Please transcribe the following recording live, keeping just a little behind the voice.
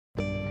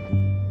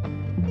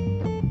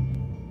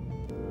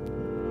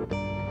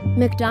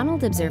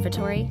McDonald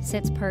Observatory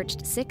sits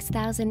perched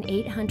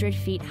 6,800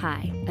 feet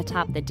high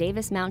atop the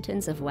Davis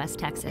Mountains of West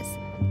Texas.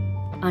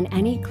 On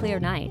any clear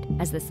night,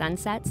 as the sun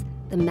sets,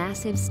 the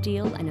massive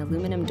steel and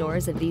aluminum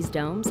doors of these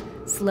domes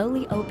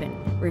slowly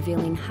open,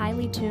 revealing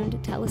highly tuned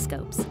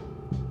telescopes.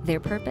 Their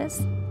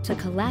purpose? To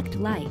collect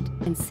light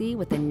and see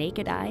what the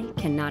naked eye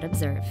cannot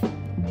observe.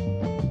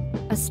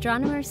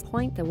 Astronomers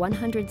point the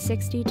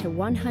 160 to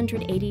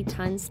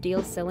 180-ton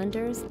steel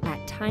cylinders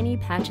at tiny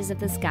patches of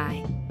the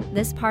sky.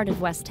 This part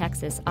of West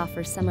Texas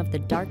offers some of the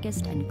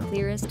darkest and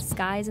clearest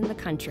skies in the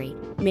country,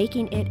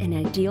 making it an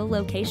ideal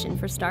location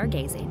for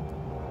stargazing.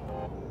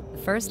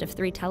 The first of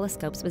 3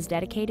 telescopes was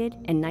dedicated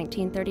in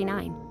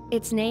 1939.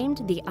 It's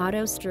named the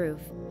Otto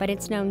Struve, but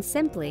it's known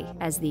simply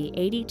as the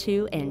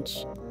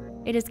 82-inch.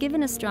 It has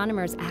given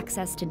astronomers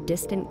access to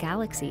distant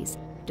galaxies,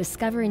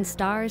 discovering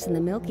stars in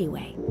the Milky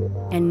Way,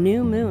 and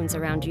new moons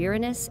around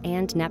Uranus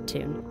and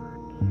Neptune.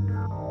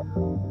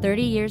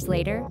 30 years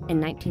later, in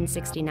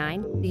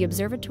 1969, the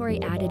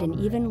observatory added an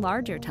even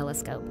larger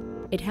telescope.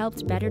 It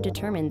helped better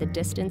determine the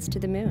distance to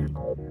the moon.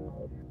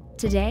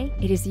 Today,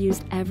 it is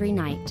used every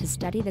night to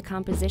study the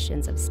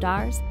compositions of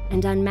stars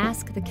and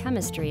unmask the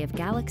chemistry of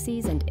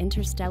galaxies and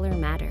interstellar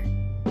matter.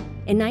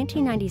 In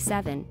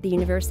 1997, the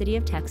University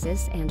of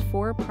Texas and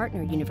 4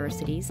 partner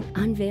universities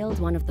unveiled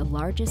one of the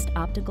largest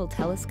optical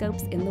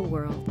telescopes in the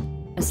world.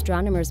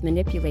 Astronomers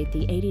manipulate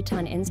the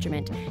 80-ton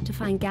instrument to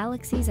find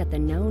galaxies at the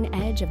known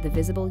edge of the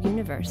visible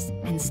universe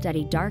and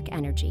study dark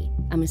energy,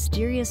 a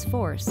mysterious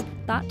force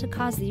thought to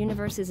cause the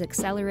universe's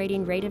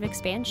accelerating rate of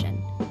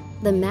expansion.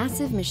 The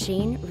massive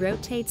machine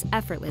rotates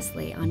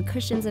effortlessly on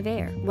cushions of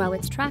air, while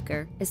its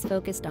tracker is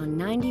focused on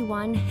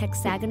 91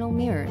 hexagonal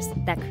mirrors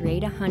that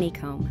create a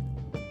honeycomb.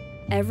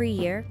 Every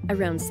year,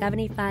 around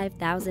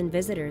 75,000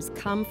 visitors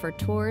come for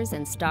tours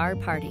and star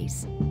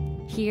parties.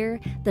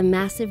 Here, the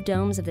massive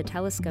domes of the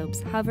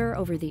telescopes hover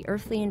over the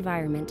earthly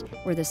environment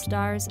where the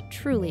stars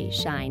truly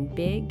shine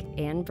big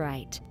and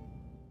bright.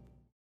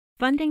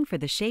 Funding for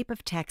The Shape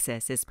of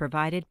Texas is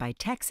provided by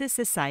Texas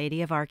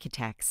Society of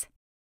Architects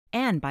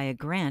and by a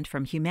grant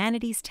from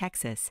Humanities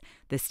Texas,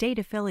 the state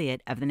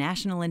affiliate of the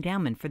National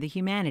Endowment for the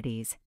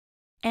Humanities,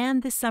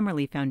 and the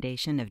Summerlee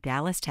Foundation of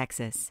Dallas,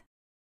 Texas.